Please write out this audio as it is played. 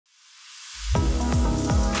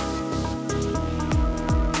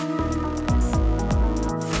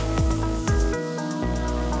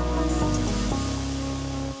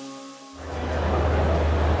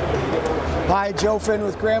Hi, Joe Finn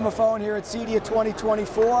with Gramophone here at CEDIA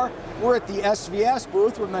 2024. We're at the SVS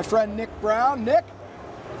booth with my friend Nick Brown. Nick?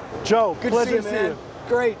 Joe, good to see you, man.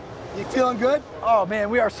 Great. You feeling good? Oh man,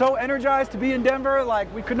 we are so energized to be in Denver,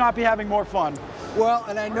 like we could not be having more fun. Well,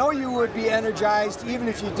 and I know you would be energized even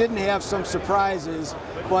if you didn't have some surprises,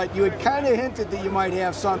 but you had kind of hinted that you might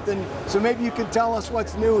have something, so maybe you can tell us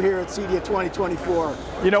what's new here at CEDIA 2024.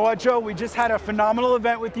 You know what, Joe? We just had a phenomenal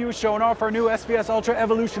event with you showing off our new SVS Ultra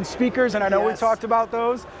Evolution speakers, and I know we talked about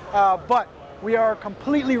those, but we are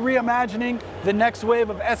completely reimagining the next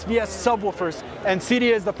wave of SVS subwoofers, and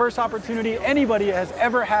CEDIA is the first opportunity anybody has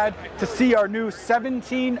ever had to see our new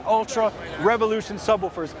 17 Ultra Revolution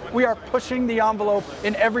subwoofers. We are pushing the envelope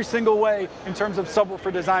in every single way in terms of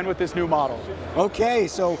subwoofer design with this new model. Okay,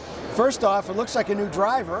 so first off, it looks like a new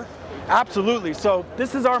driver. Absolutely. So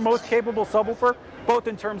this is our most capable subwoofer, both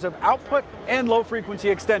in terms of output and low frequency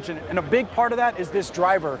extension. And a big part of that is this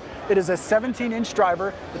driver. It is a 17-inch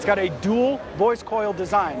driver. It's got a dual voice coil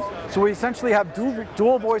design. So we essentially have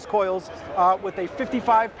dual voice coils with a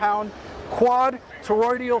 55-pound quad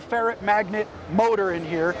toroidal ferrite magnet motor in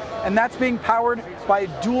here, and that's being powered by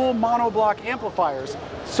dual monoblock amplifiers.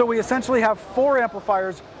 So we essentially have 4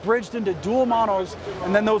 amplifiers bridged into dual monos,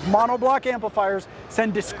 and then those monoblock amplifiers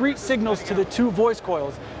send discrete signals to the 2 voice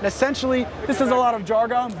coils. And essentially, this is a lot of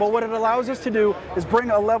jargon, but what it allows us to do is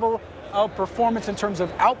bring a level of performance in terms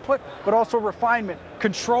of output, but also refinement,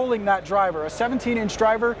 controlling that driver. A 17-inch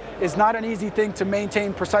driver is not an easy thing to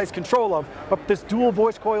maintain precise control of, but this dual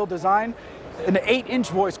voice coil design, an 8-inch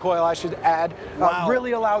voice coil, I should add,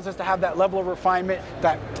 really allows us to have that level of refinement,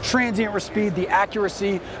 that transient speed, the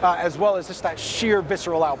accuracy, as well as just that sheer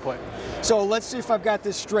visceral output. So let's see if I've got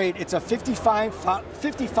this straight. It's a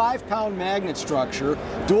 55-pound magnet structure,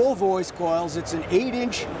 dual voice coils. It's an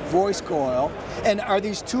 8-inch voice coil. And are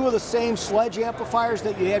these 2 of the same Sledge amplifiers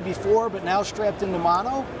that you had before, but now strapped into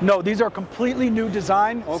mono? No, these are completely new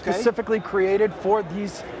design, specifically created for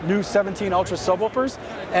these new 17 Ultra subwoofers.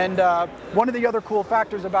 And one of the other cool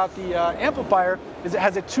factors about the amplifier is it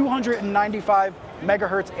has a 295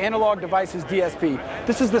 megahertz analog devices DSP.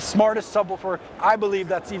 This is the smartest subwoofer I believe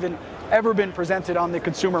that's even ever been presented on the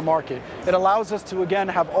consumer market. It allows us to, again,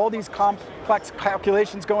 have all these complex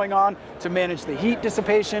calculations going on to manage the heat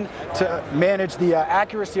dissipation, to manage the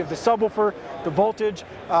accuracy of the subwoofer, the voltage.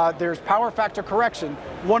 There's power factor correction.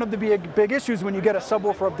 One of the big issues when you get a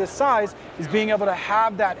subwoofer of this size is being able to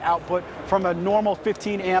have that output from a normal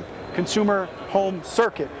 15 amp consumer home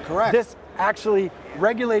circuit. Correct. This actually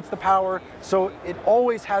regulates the power, so it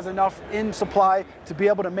always has enough in supply to be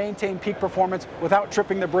able to maintain peak performance without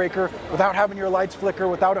tripping the breaker, without having your lights flicker,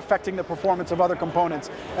 without affecting the performance of other components.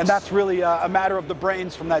 And that's really a matter of the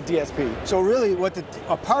brains from that DSP. So really,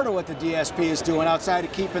 a part of what the DSP is doing, outside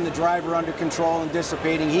of keeping the driver under control and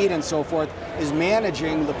dissipating heat and so forth, is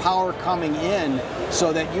managing the power coming in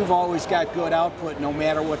so that you've always got good output no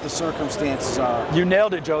matter what the circumstances are. You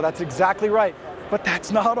nailed it, Joe. That's exactly right. But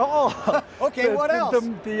that's not all. Okay, what else?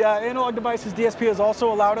 The analog devices DSP has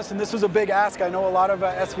also allowed us, and this was a big ask, I know a lot of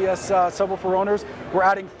SVS subwoofer owners, we're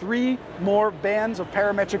adding 3 more bands of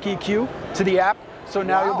parametric EQ to the app, so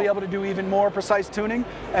now you'll be able to do even more precise tuning.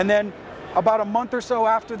 And then about a month or so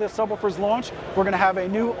after the subwoofers launch, we're going to have a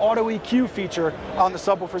new auto EQ feature on the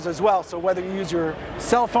subwoofers as well. So whether you use your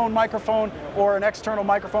cell phone microphone or an external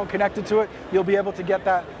microphone connected to it, you'll be able to get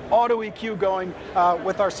that auto EQ going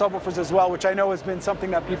with our subwoofers as well, which I know has been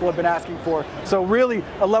something that people have been asking for. So really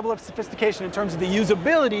a level of sophistication in terms of the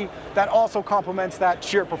usability that also complements that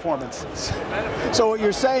sheer performance. So what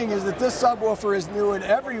you're saying is that this subwoofer is new in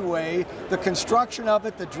every way. The construction of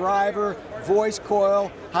it, the driver, voice coil,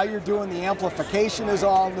 how you're doing the amplification is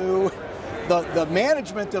all new. The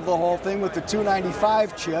management of the whole thing with the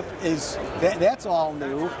 295 chip that's all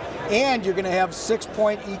new. And you're going to have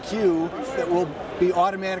 6-point EQ that will be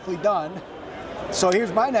automatically done. So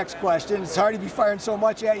here's my next question. It's hard to be firing so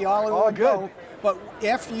much at you all in one go. But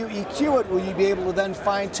after you EQ it, will you be able to then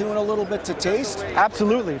fine-tune a little bit to taste?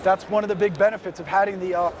 Absolutely. That's one of the big benefits of having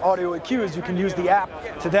the audio EQ is you can use the app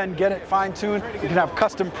to then get it fine-tuned. You can have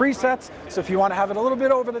custom presets, so if you want to have it a little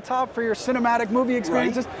bit over the top for your cinematic movie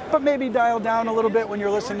experiences, but maybe dial down a little bit when you're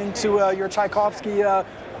listening to your Tchaikovsky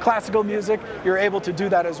classical music, you're able to do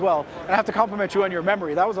that as well. And I have to compliment you on your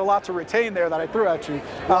memory. That was a lot to retain there that I threw at you.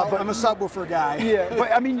 But I'm a subwoofer guy. Yeah,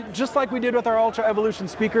 but I mean, just like we did with our Ultra Evolution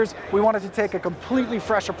speakers, we wanted to take a completely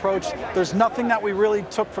fresh approach. There's nothing that we really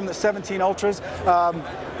took from the 17 Ultras,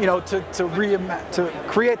 you know, to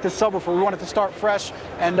create this subwoofer. We wanted to start fresh,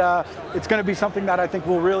 and it's going to be something that I think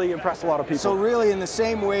will really impress a lot of people. So really, in the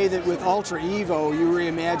same way that with Ultra Evo, you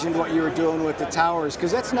reimagined what you were doing with the towers,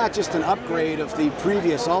 because that's not just an upgrade of the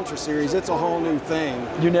previous Ultra series, it's a whole new thing.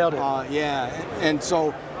 You nailed it. Yeah, and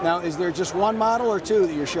so now is there just one model or two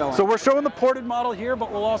that you're showing? So we're showing the ported model here,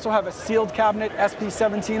 but we'll also have a sealed cabinet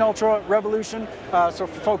SB-17 Ultra Revolution. So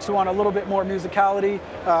for folks who want a little bit more musicality,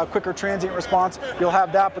 quicker transient response, you'll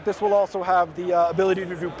have that, but this will also have the ability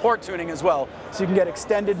to do port tuning as well. So you can get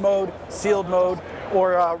extended mode, sealed mode,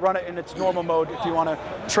 or run it in its normal mode if you want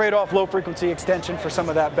to trade off low frequency extension for some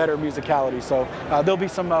of that better musicality. So there'll be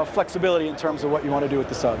some flexibility in terms of what you want to do with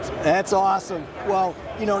the subs. That's awesome. Well,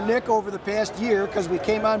 you know, Nick, over the past year, because we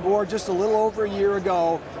came on board just a little over a year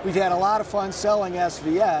ago, we've had a lot of fun selling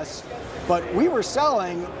SVS, but we were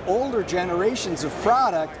selling older generations of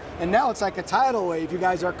product, and now it's like a tidal wave. You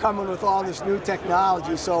guys are coming with all this new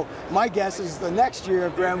technology, so my guess is the next year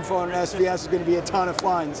of Gramophone and SVS is going to be a ton of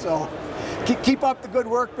fun. So keep up the good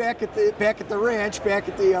work back at the ranch, back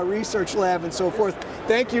at the research lab and so forth.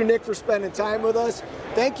 Thank you, Nick, for spending time with us.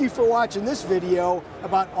 Thank you for watching this video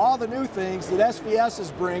about all the new things that SVS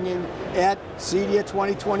is bringing at CEDIA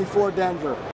 2024 Denver.